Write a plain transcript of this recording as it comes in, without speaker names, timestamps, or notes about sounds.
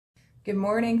Good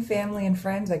morning, family and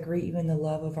friends. I greet you in the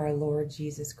love of our Lord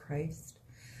Jesus Christ.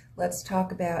 Let's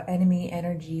talk about enemy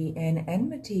energy and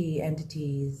enmity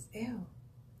entities. Ew.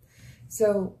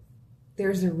 So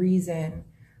there's a reason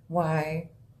why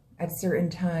at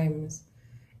certain times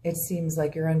it seems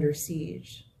like you're under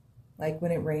siege. Like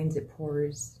when it rains, it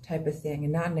pours type of thing,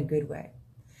 and not in a good way.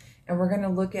 And we're going to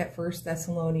look at 1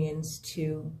 Thessalonians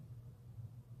 2,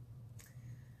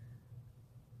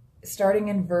 starting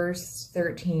in verse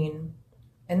 13.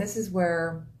 And this is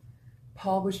where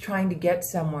Paul was trying to get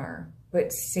somewhere,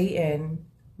 but Satan,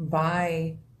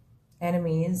 by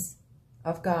enemies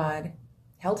of God,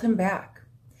 held him back.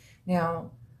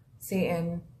 Now,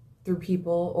 Satan, through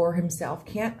people or himself,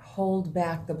 can't hold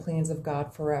back the plans of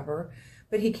God forever,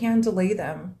 but he can delay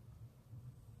them.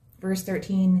 Verse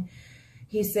 13,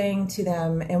 he's saying to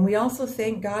them, and we also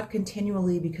thank God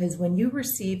continually because when you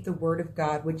received the word of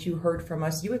God, which you heard from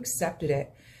us, you accepted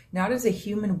it, not as a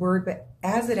human word, but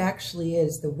as it actually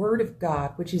is, the word of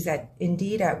God, which is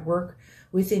indeed at work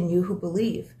within you who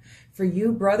believe. For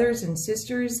you, brothers and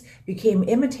sisters, became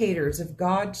imitators of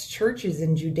God's churches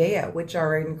in Judea, which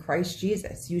are in Christ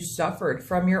Jesus. You suffered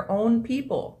from your own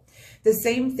people the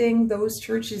same thing those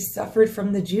churches suffered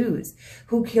from the Jews,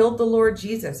 who killed the Lord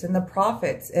Jesus and the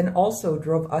prophets and also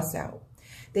drove us out.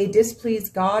 They displease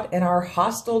God and are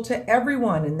hostile to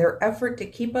everyone in their effort to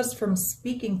keep us from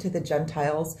speaking to the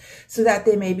Gentiles so that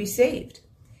they may be saved.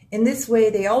 In this way,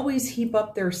 they always heap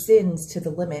up their sins to the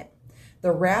limit.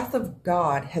 The wrath of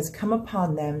God has come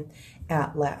upon them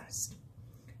at last.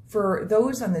 For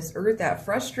those on this earth that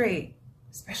frustrate,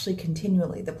 especially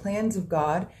continually, the plans of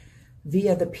God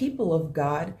via the people of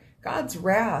God, God's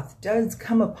wrath does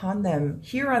come upon them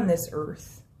here on this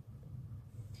earth.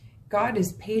 God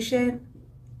is patient,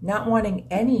 not wanting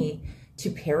any to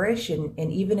perish, and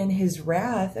even in his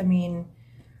wrath,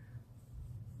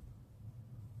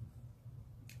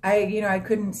 I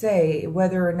couldn't say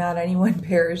whether or not anyone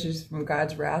perishes from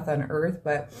God's wrath on earth,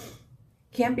 but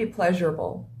can't be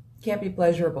pleasurable. Can't be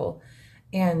pleasurable.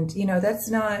 And, that's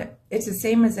not, it's the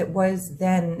same as it was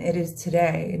then, it is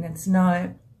today. And it's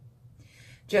not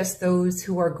just those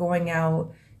who are going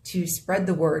out to spread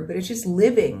the word, but it's just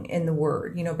living in the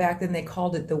word. Back then they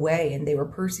called it the way, and they were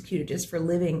persecuted just for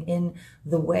living in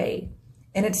the way.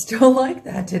 And it's still like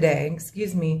that today,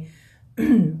 excuse me.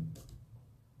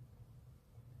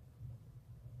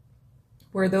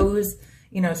 Where those,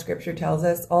 scripture tells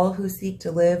us, all who seek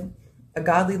to live a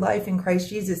godly life in Christ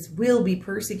Jesus will be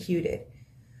persecuted,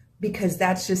 because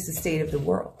that's just the state of the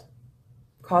world.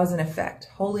 Cause and effect.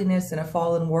 Holiness in a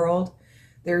fallen world,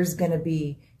 there's going to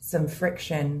be some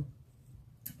friction.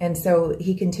 And so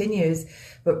he continues,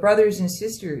 but brothers and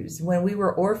sisters, when we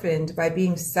were orphaned by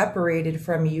being separated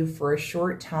from you for a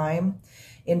short time,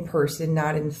 in person,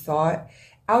 not in thought,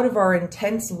 out of our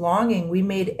intense longing, we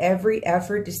made every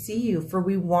effort to see you, for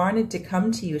we wanted to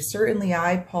come to you. Certainly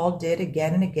I, Paul, did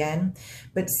again and again,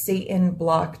 but Satan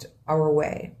blocked our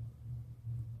way.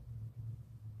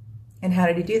 And how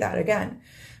did he do that? Again,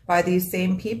 by these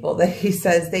same people that he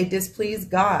says they displease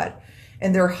God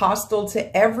and they're hostile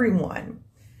to everyone.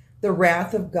 The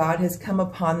wrath of God has come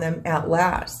upon them at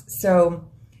last. So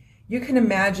you can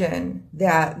imagine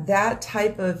that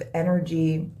type of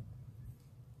energy,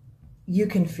 you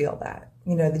can feel that.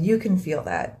 You can feel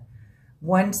that.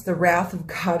 Once the wrath of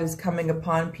God is coming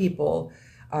upon people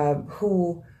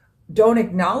who don't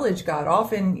acknowledge God,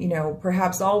 often,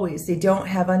 perhaps always, they don't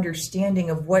have understanding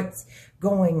of what's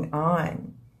going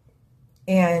on.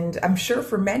 And I'm sure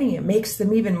for many, it makes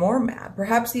them even more mad,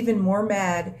 perhaps even more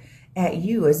mad at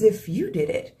you, as if you did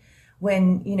it,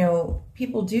 when,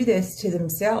 people do this to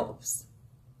themselves.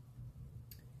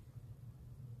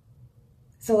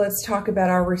 So let's talk about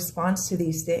our response to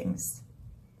these things.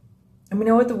 And we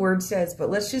know what the word says, but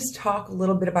let's just talk a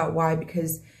little bit about why,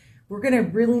 because we're going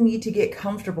to really need to get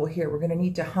comfortable here. We're going to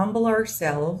need to humble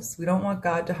ourselves. We don't want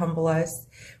God to humble us.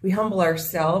 We humble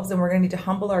ourselves, and we're going to need to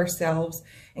humble ourselves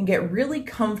and get really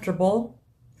comfortable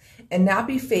and not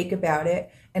be fake about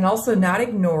it, and also not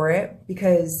ignore it,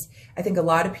 because I think a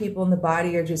lot of people in the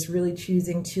body are just really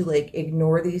choosing to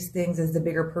ignore these things as the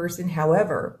bigger person.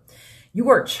 However, you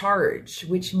are charged,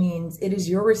 which means it is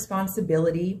your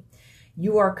responsibility.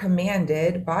 You are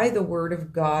commanded by the word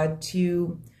of God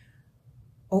to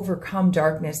overcome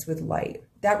darkness with light.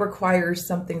 That requires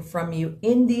something from you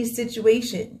in these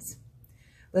situations.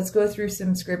 Let's go through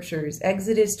some scriptures.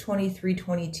 Exodus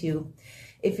 23:22.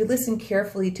 If you listen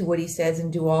carefully to what he says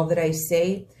and do all that I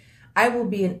say, I will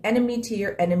be an enemy to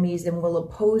your enemies and will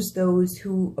oppose those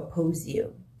who oppose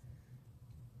you.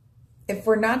 If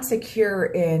we're not secure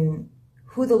in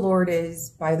who the Lord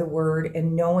is by the word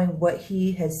and knowing what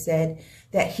he has said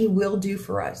that he will do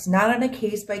for us, not on a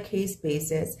case-by-case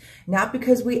basis, not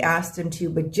because we asked him to,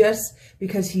 but just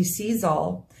because he sees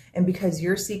all and because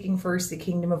you're seeking first the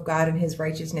kingdom of God and his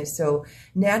righteousness. So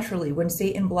naturally, when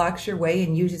Satan blocks your way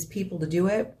and uses people to do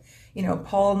it, you know,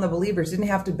 Paul and the believers didn't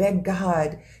have to beg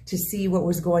God to see what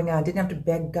was going on, didn't have to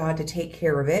beg God to take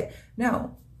care of it.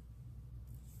 No.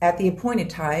 At the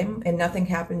appointed time, and nothing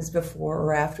happens before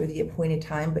or after the appointed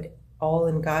time, but all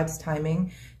in God's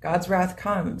timing, God's wrath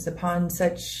comes upon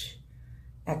such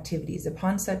activities,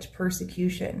 upon such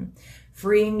persecution,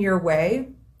 freeing your way,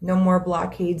 no more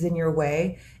blockades in your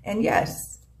way. And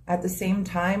yes, at the same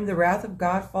time, the wrath of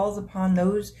God falls upon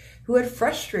those who had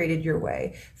frustrated your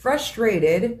way,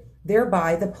 frustrated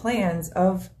thereby the plans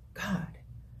of God.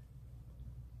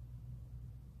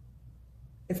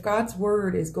 If God's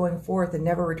word is going forth and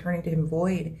never returning to him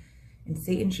void, and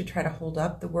Satan should try to hold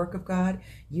up the work of God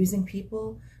using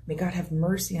people, may God have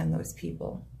mercy on those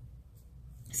people.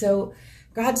 So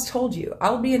God's told you,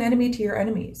 I'll be an enemy to your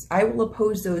enemies. I will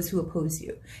oppose those who oppose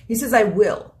you. He says, I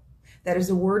will. That is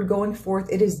a word going forth.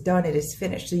 It is done. It is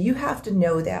finished. So you have to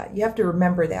know that. You have to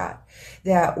remember that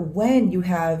when you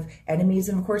have enemies,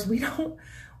 and of course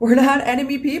we're not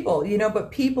enemy people, you know,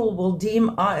 but people will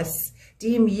deem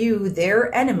you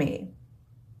their enemy.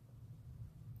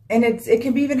 And it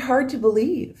can be even hard to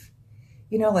believe,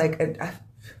 you know, like,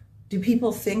 do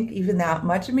people think even that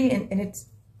much of me? And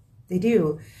they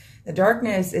do. The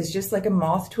darkness is just like a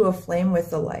moth to a flame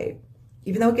with the light,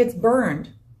 even though it gets burned,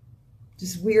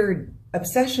 just weird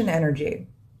obsession energy.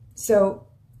 So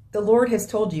the Lord has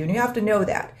told you, and you have to know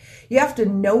that. You have to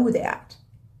know that,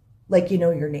 like you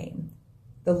know your name.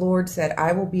 The Lord said,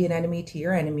 I will be an enemy to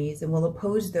your enemies and will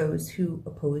oppose those who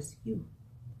oppose you.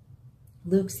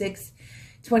 Luke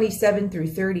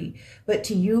 6:27-30. But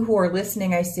to you who are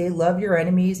listening, I say, love your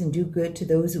enemies and do good to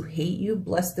those who hate you.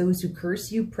 Bless those who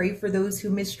curse you. Pray for those who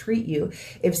mistreat you.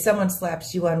 If someone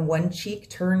slaps you on one cheek,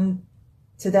 turn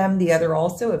to them the other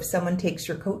also. If someone takes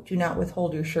your coat, do not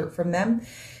withhold your shirt from them.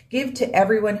 Give to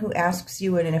everyone who asks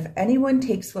you. And if anyone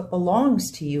takes what belongs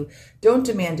to you, don't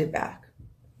demand it back.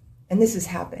 And this has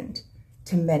happened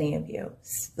to many of you,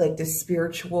 like the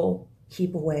spiritual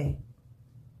keep away.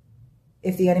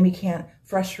 If the enemy can't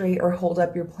frustrate or hold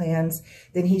up your plans,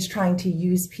 then he's trying to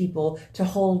use people to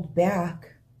hold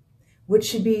back. Who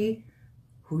should be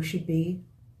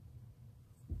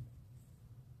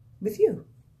with you.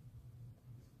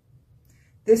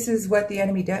 This is what the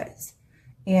enemy does.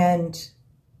 And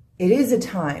it is a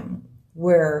time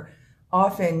where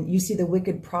often you see the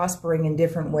wicked prospering in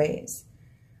different ways,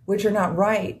 which are not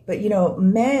right. But, you know,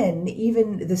 men,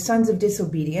 even the sons of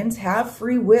disobedience, have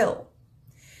free will.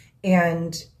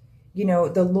 And, you know,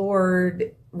 the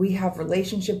Lord, we have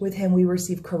relationship with him. We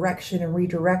receive correction and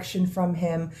redirection from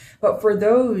him. But for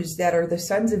those that are the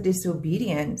sons of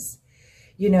disobedience,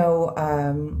 you know,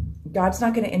 God's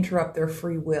not going to interrupt their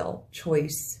free will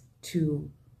choice to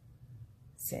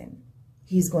sin.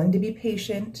 He's going to be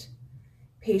patient.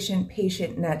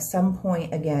 And at some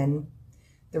point, again,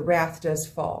 the wrath does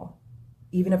fall,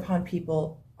 even upon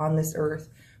people on this earth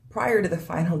prior to the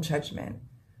final judgment,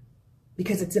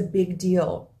 because it's a big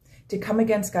deal to come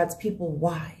against God's people.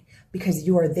 Why? Because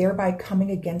you are thereby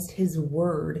coming against his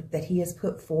word that he has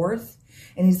put forth.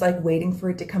 And he's like waiting for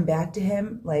it to come back to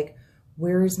him. Like,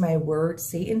 where is my word?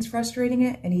 Satan's frustrating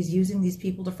it, and he's using these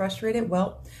people to frustrate it.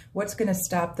 Well, what's going to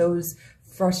stop those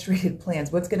frustrated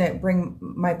plans? What's going to bring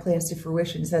my plans to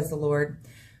fruition, says the Lord?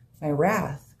 My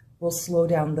wrath will slow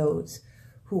down those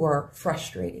who are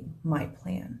frustrating my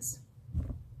plans.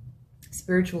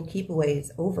 Spiritual keep away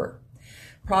is over.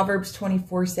 Proverbs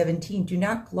 24:17. Do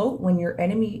not gloat when your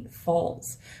enemy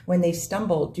falls. When they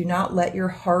stumble, do not let your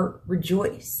heart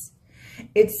rejoice.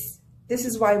 This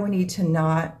is why we need to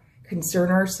not concern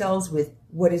ourselves with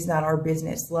what is not our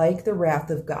business, like the wrath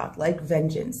of God, like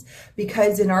vengeance.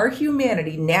 Because in our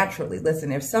humanity, naturally,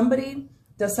 listen, if somebody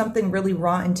does something really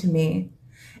rotten to me,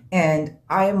 and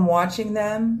I am watching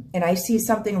them and I see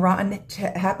something rotten to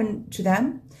happen to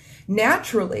them,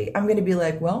 naturally, I'm going to be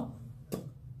like, well,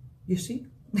 you see,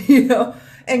 you know,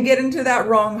 and get into that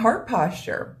wrong heart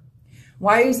posture.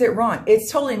 Why is it wrong?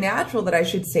 It's totally natural that I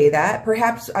should say that.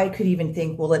 Perhaps I could even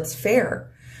think, well, it's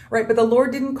fair, right? But the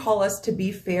Lord didn't call us to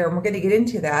be fair. And we're going to get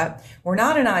into that. We're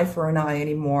not an eye for an eye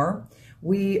anymore.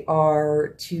 We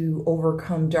are to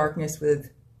overcome darkness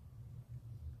with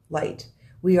light.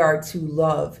 We are to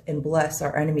love and bless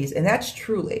our enemies. And that is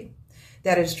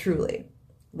truly,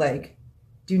 like,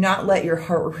 do not let your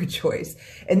heart rejoice.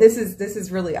 And this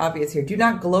is really obvious here. Do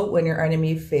not gloat when your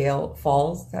enemy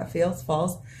falls.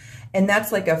 And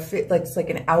that's like it's like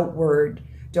an outward.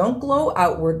 Don't glow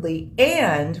outwardly.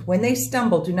 And when they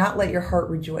stumble, do not let your heart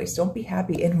rejoice. Don't be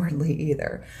happy inwardly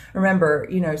either. Remember,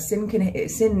 you know,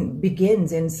 sin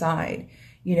begins inside.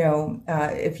 You know,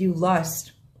 if you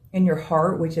lust in your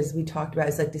heart, which, as we talked about,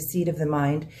 is like the seed of the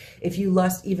mind. If you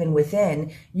lust even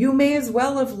within, you may as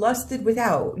well have lusted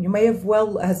without. You may have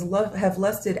have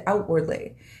lusted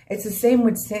outwardly. It's the same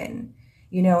with sin.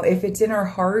 You know, if it's in our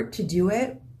heart to do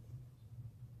it,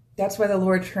 that's why the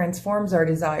Lord transforms our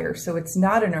desire. So it's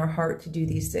not in our heart to do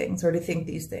these things or to think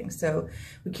these things. So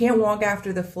we can't walk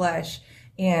after the flesh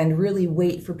and really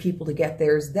wait for people to get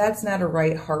theirs. That's not a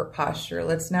right heart posture.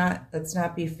 Let's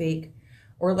not be fake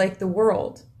or like the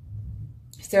world.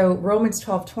 So Romans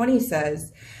 12:20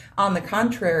 says, on the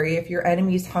contrary, if your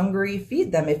enemy is hungry,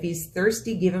 feed them. If he's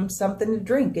thirsty, give him something to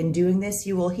drink. In doing this,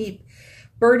 you will heap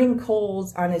burning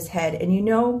coals on his head. And you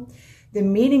know, the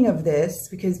meaning of this,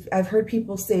 because I've heard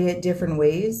people say it different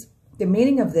ways, the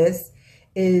meaning of this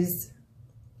is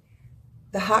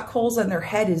the hot coals on their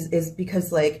head is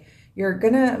because, like, you're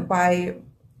gonna, by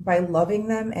loving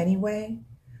them anyway,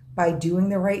 by doing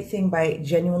the right thing, by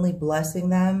genuinely blessing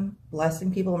them,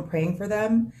 blessing people and praying for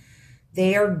them,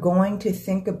 they are going to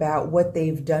think about what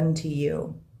they've done to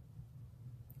you.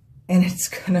 And it's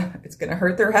gonna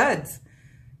hurt their heads.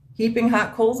 Heaping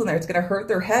hot coals in there, it's gonna hurt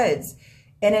their heads.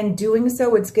 And in doing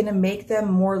so, it's gonna make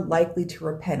them more likely to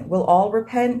repent. Will all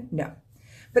repent? No.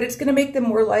 But it's gonna make them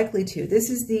more likely to. This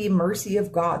is the mercy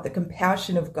of God, the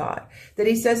compassion of God, that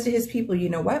he says to his people, you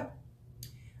know what?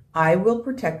 I will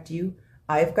protect you.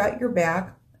 I've got your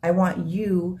back. I want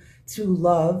you to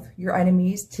love your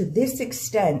enemies to this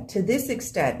extent,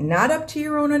 not up to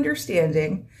your own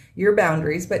understanding, your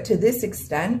boundaries, but to this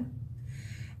extent.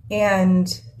 And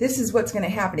this is what's going to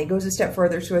happen. He goes a step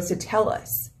further so as to tell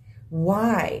us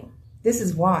why. This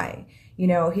is why. You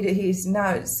know, he's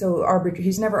not so arbitrary.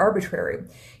 He's never arbitrary.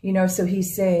 You know, so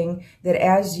he's saying that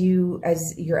as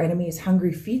your enemy is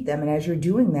hungry, feed them. And as you're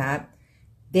doing that,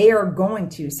 they are going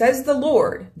to, says the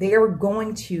Lord, they are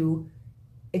going to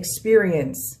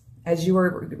experience, as you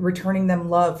are returning them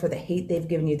love for the hate they've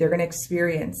given you, they're going to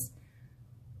experience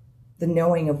the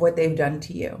knowing of what they've done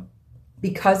to you.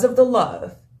 Because of the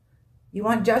love. You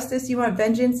want justice, you want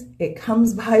vengeance, it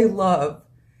comes by love.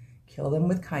 Kill them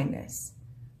with kindness.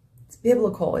 It's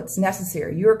biblical, it's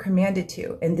necessary. You are commanded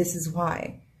to, and this is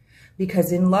why.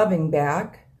 Because in loving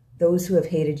back those who have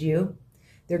hated you,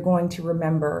 they're going to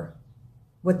remember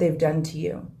what they've done to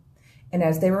you. And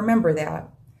as they remember that,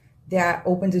 that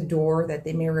opens a door that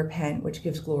they may repent, which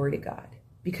gives glory to God.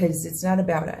 Because it's not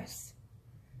about us.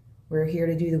 We're here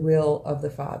to do the will of the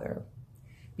Father.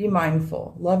 Be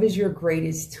mindful. Love is your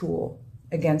greatest tool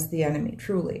against the enemy,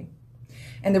 truly.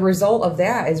 And the result of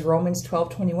that is Romans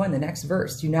 12:21, the next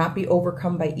verse. Do not be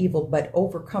overcome by evil, but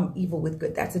overcome evil with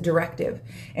good. That's a directive.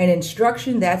 And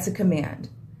instruction, that's a command.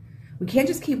 We can't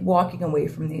just keep walking away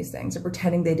from these things or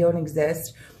pretending they don't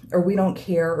exist, or we don't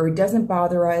care, or it doesn't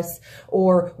bother us,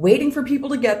 or waiting for people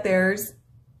to get theirs.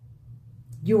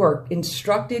 You are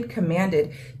instructed,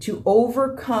 commanded to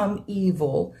overcome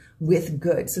evil with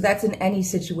good. So that's in any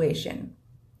situation.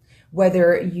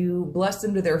 Whether you bless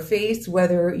them to their face,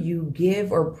 whether you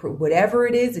give, or whatever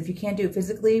it is, if you can't do it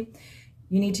physically,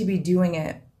 you need to be doing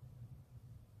it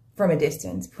from a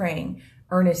distance, praying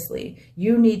earnestly.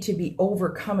 You need to be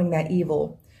overcoming that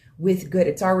evil with good.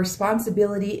 It's our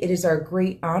responsibility. It is our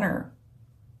great honor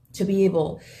to be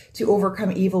able to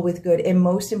overcome evil with good. And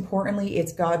most importantly,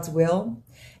 it's God's will,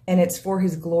 and it's for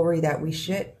his glory that we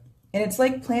should. And it's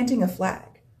like planting a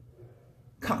flag,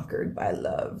 conquered by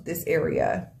love, this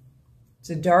area. It's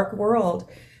a dark world.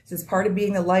 This is part of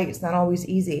being the light. It's not always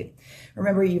easy.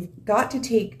 Remember, you've got to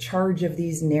take charge of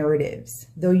these narratives.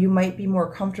 Though you might be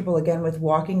more comfortable, again, with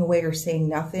walking away or saying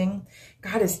nothing,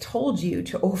 God has told you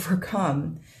to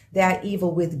overcome that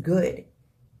evil with good.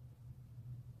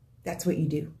 That's what you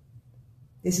do.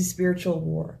 This is spiritual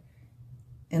war,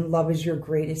 and love is your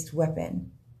greatest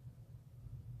weapon.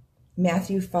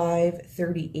 Matthew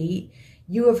 5:38.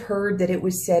 You have heard that it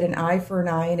was said, an eye for an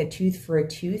eye and a tooth for a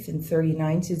tooth. And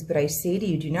 39 says, but I say to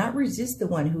you, do not resist the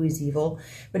one who is evil.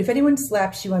 But if anyone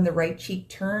slaps you on the right cheek,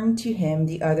 turn to him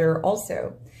the other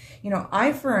also. You know,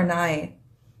 eye for an eye,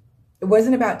 it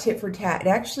wasn't about tit for tat. It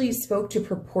actually spoke to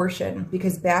proportion,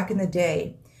 because back in the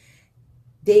day,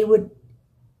 they would,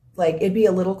 like, it'd be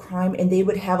a little crime and they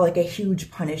would have like a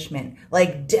huge punishment,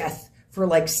 like death, for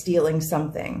like stealing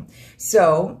something.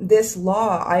 So this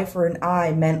law, eye for an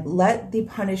eye, meant let the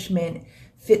punishment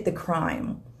fit the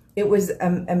crime. It was a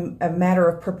matter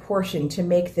of proportion to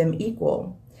make them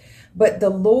equal. But the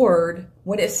Lord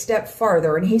went a step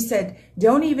farther, and he said,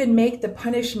 don't even make the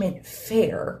punishment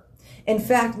fair. In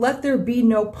fact, let there be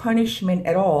no punishment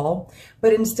at all,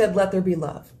 but instead let there be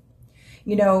love.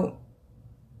 You know,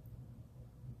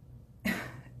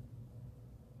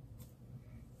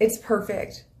 it's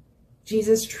perfect.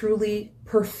 Jesus truly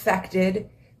perfected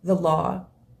the law.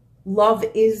 Love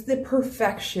is the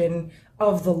perfection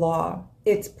of the law.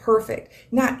 It's perfect.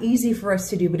 Not easy for us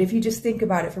to do, but if you just think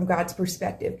about it from God's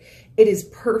perspective, it is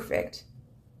perfect.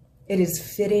 It is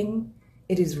fitting.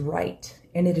 It is right.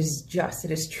 And it is just.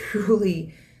 It is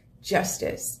truly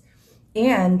justice.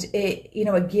 And it, you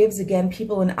know, it gives, again,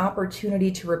 people an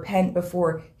opportunity to repent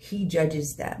before he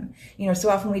judges them. You know, so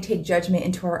often we take judgment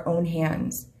into our own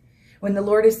hands. When the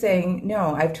Lord is saying,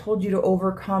 no, I've told you to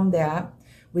overcome that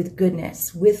with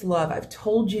goodness, with love. I've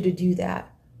told you to do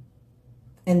that.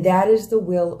 And that is the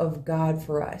will of God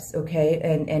for us, okay?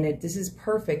 And this is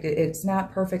perfect. It's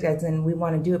not perfect as in we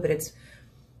want to do it, but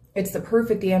it's the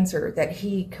perfect answer that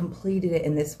he completed it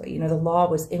in this way. You know, the law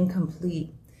was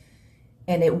incomplete.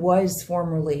 And it was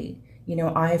formerly, you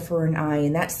know, eye for an eye.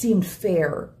 And that seemed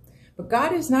fair. But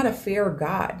God is not a fair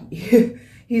God.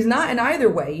 He's not in either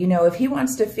way. You know, if he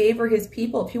wants to favor his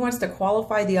people, if he wants to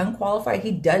qualify the unqualified,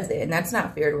 he does it. And that's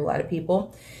not fair to a lot of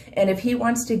people. And if he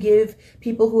wants to give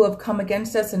people who have come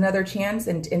against us another chance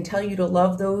and tell you to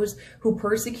love those who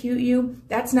persecute you,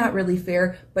 that's not really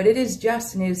fair. But it is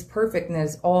just and it is perfect and it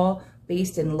is all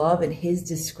based in love and his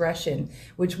discretion,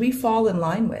 which we fall in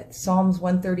line with. Psalms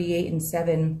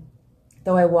 138:7,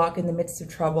 though I walk in the midst of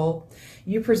trouble,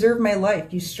 you preserve my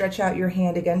life. You stretch out your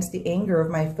hand against the anger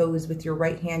of my foes. With your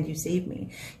right hand, you save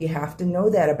me. You have to know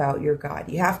that about your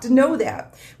God. You have to know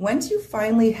that. Once you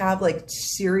finally have like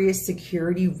serious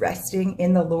security resting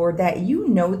in the Lord, that you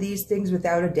know these things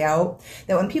without a doubt,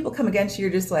 that when people come against you,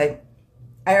 you're just like,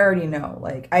 I already know.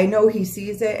 Like, I know he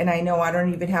sees it, and I know I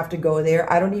don't even have to go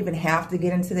there. I don't even have to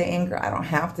get into the anger. I don't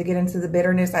have to get into the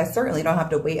bitterness. I certainly don't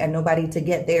have to wait on nobody to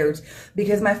get theirs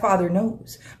because my Father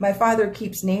knows. My Father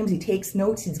keeps names. He takes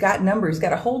notes. He's got numbers. He's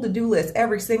got a whole to-do list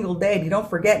every single day. And you don't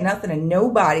forget nothing and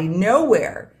nobody,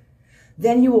 nowhere.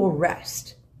 Then you will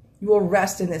rest. You will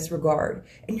rest in this regard.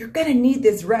 And you're going to need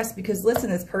this rest because,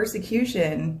 listen, this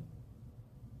persecution...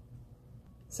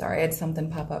 Sorry, I had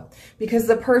something pop up. Because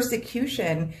the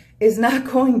persecution is not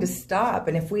going to stop.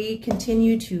 And if we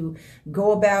continue to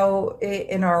go about it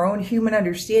in our own human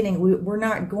understanding, we're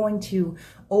not going to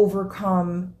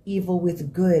overcome evil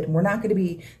with good. We're not going to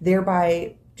be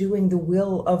thereby doing the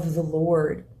will of the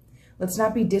Lord. Let's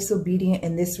not be disobedient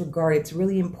in this regard. It's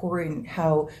really important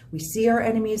how we see our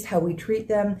enemies, how we treat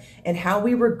them, and how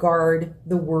we regard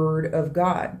the word of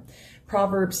God.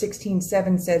 Proverbs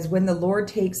 16:7 says, when the Lord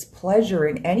takes pleasure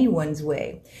in anyone's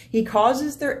way, he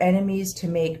causes their enemies to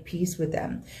make peace with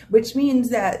them, which means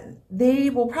that they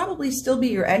will probably still be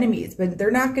your enemies, but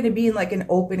they're not going to be in like an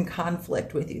open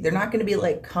conflict with you. They're not going to be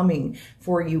like coming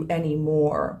for you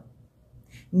anymore.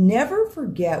 Never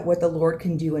forget what the Lord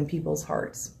can do in people's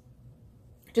hearts.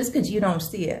 Just because you don't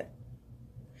see it.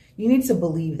 You need to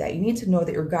believe that. You need to know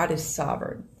that your God is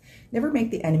sovereign. Never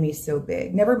make the enemy so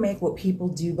big. Never make what people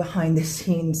do behind the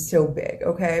scenes so big,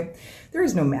 okay? There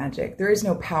is no magic. There is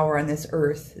no power on this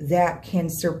earth that can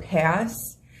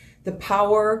surpass the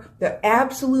power, the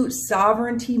absolute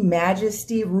sovereignty,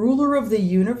 majesty, ruler of the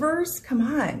universe. Come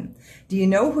on. Do you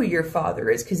know who your Father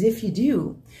is? Because if you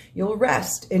do, you'll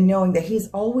rest in knowing that he's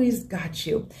always got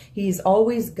you. He's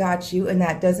always got you, and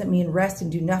that doesn't mean rest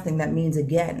and do nothing. That means,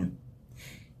 again,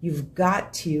 you've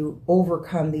got to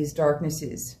overcome these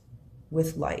darknesses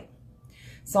with light.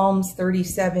 Psalms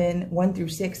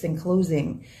 37:1-6 in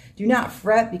closing. Do not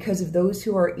fret because of those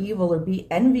who are evil, or be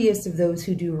envious of those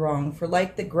who do wrong. For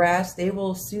like the grass, they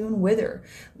will soon wither.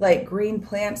 Like green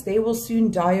plants, they will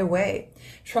soon die away.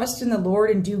 Trust in the Lord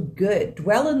and do good.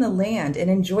 Dwell in the land and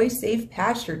enjoy safe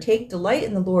pasture. Take delight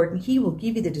in the Lord, and he will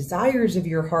give you the desires of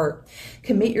your heart.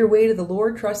 Commit your way to the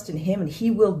Lord. Trust in him, and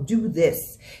he will do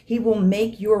this. He will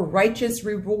make your righteous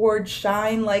reward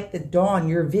shine like the dawn,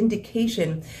 your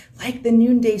vindication like the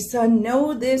noonday sun.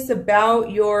 Know this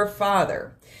about your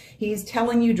Father. He's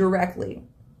telling you directly.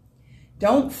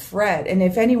 Don't fret. And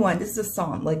if anyone, this is a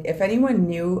psalm, like if anyone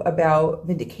knew about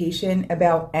vindication,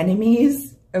 about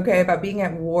enemies, okay, about being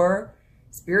at war,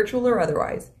 spiritual or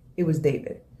otherwise, it was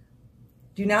David.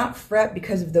 Do not fret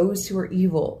because of those who are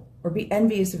evil, or be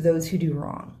envious of those who do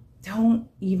wrong. Don't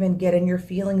even get in your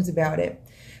feelings about it,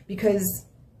 because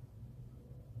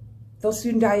they'll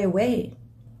soon die away.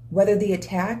 Whether the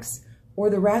attacks or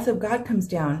the wrath of God comes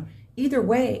down, either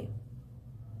way,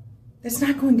 that's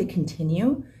not going to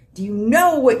continue. Do you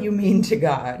know what you mean to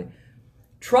God?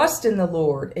 Trust in the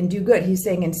Lord and do good. He's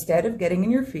saying, instead of getting in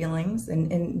your feelings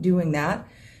and doing that,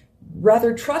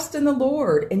 Rather trust in the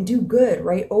Lord and do good,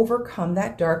 right? Overcome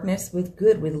that darkness with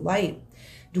good, with light.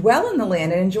 Dwell in the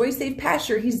land and enjoy safe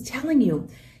pasture. He's telling you,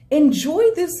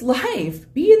 enjoy this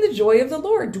life. Be in the joy of the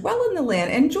Lord. Dwell in the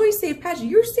land. Enjoy safe pasture.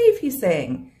 You're safe, he's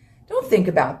saying. Don't think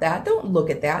about that. Don't look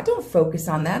at that. Don't focus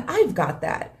on that. I've got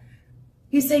that.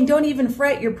 He's saying, don't even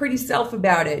fret your pretty self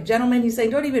about it. Gentlemen, he's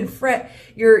saying, don't even fret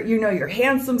your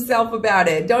handsome self about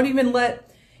it. Don't even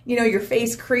let, your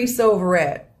face crease over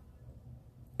it.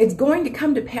 It's going to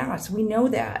come to pass. We know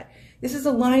that. This is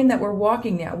a line that we're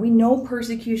walking now. We know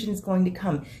persecution is going to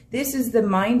come. This is the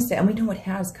mindset, and we know it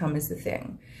has come is the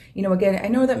thing. Again, I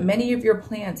know that many of your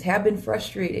plans have been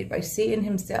frustrated by Satan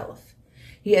himself.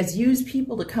 He has used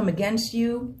people to come against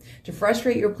you, to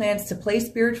frustrate your plans, to play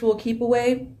spiritual keep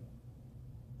away.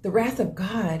 The wrath of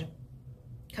God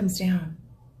comes down.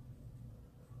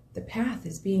 The path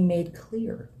is being made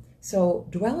clear. So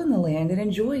dwell in the land and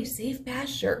enjoy safe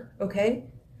pasture, okay?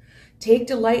 Take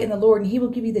delight in the Lord, and he will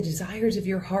give you the desires of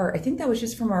your heart. I think that was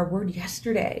just from our word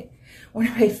yesterday. One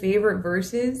of my favorite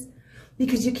verses,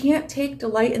 because you can't take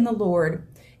delight in the Lord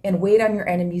and wait on your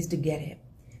enemies to get it.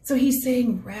 So he's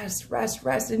saying, rest, rest,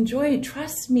 rest, enjoy,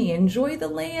 trust me, enjoy the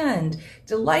land,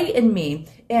 delight in me.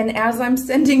 And as I'm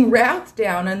sending wrath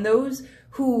down on those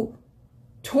who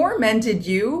tormented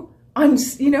you,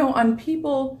 on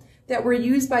people that were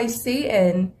used by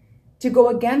Satan to go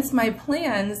against my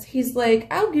plans, he's like,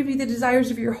 I'll give you the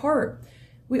desires of your heart.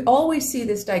 We always see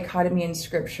this dichotomy in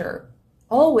scripture,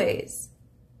 always,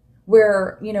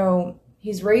 where,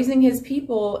 he's raising his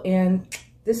people and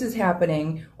this is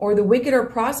happening, or the wicked are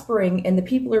prospering and the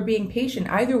people are being patient.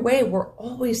 Either way, we're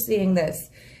always seeing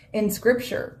this in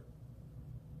scripture.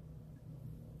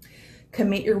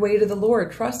 Commit your way to the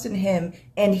Lord, trust in him,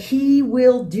 and he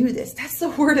will do this. That's the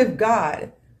word of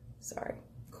God. Sorry,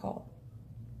 call.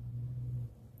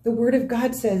 The word of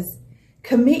God says,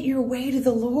 commit your way to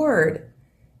the Lord.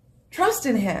 Trust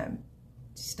in him.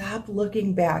 Stop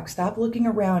looking back. Stop looking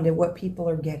around at what people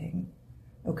are getting.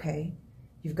 Okay?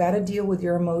 You've got to deal with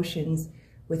your emotions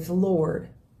with the Lord,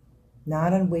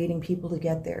 not on waiting people to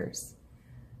get theirs.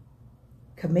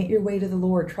 Commit your way to the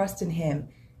Lord. Trust in him,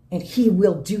 and he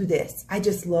will do this. I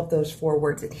just love those 4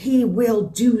 words. And he will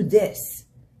do this.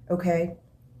 Okay?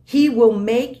 He will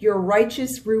make your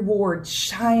righteous reward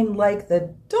shine like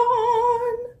the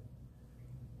dawn.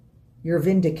 Your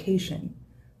vindication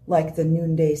like the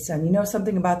noonday sun. You know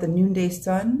something about the noonday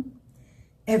sun?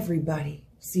 Everybody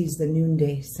sees the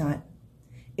noonday sun.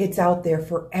 It's out there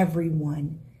for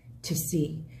everyone to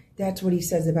see. That's what he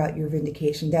says about your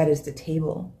vindication. That is the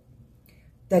table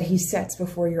that he sets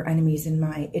before your enemies in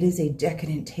mind. It is a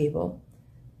decadent table.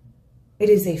 It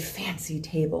is a fancy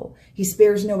table. He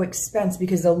spares no expense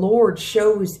because the Lord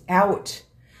shows out,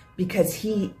 because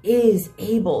he is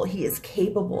able. He is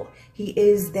capable. He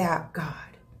is that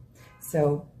God.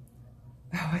 So,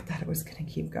 I thought it was going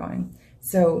to keep going.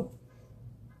 So,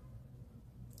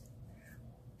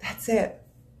 that's it.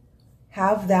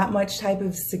 Have that much type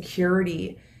of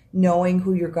security, knowing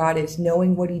who your God is,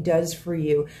 knowing what he does for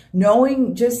you,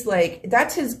 knowing just like,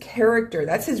 that's his character,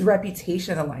 that's his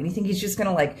reputation on the line. You think he's just going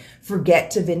to like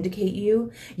forget to vindicate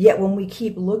you? Yet when we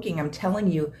keep looking, I'm telling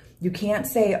you, you can't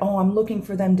say, oh, I'm looking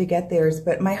for them to get theirs,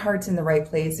 but my heart's in the right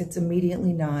place. It's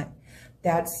immediately not.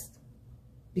 That's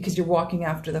because you're walking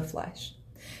after the flesh.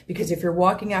 Because if you're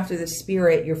walking after the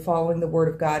Spirit, you're following the word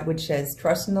of God, which says,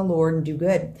 trust in the Lord and do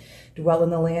good. Dwell in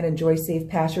the land, enjoy safe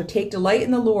pasture. Take delight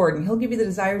in the Lord, and he'll give you the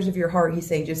desires of your heart. He's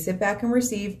saying, just sit back and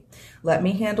receive. Let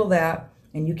me handle that.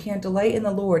 And you can't delight in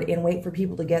the Lord and wait for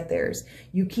people to get theirs.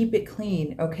 You keep it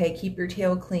clean, okay? Keep your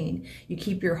tail clean. You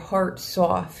keep your heart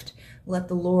soft. Let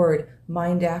the Lord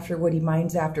mind after what he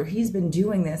minds after. He's been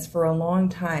doing this for a long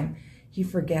time. He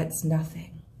forgets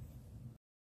nothing.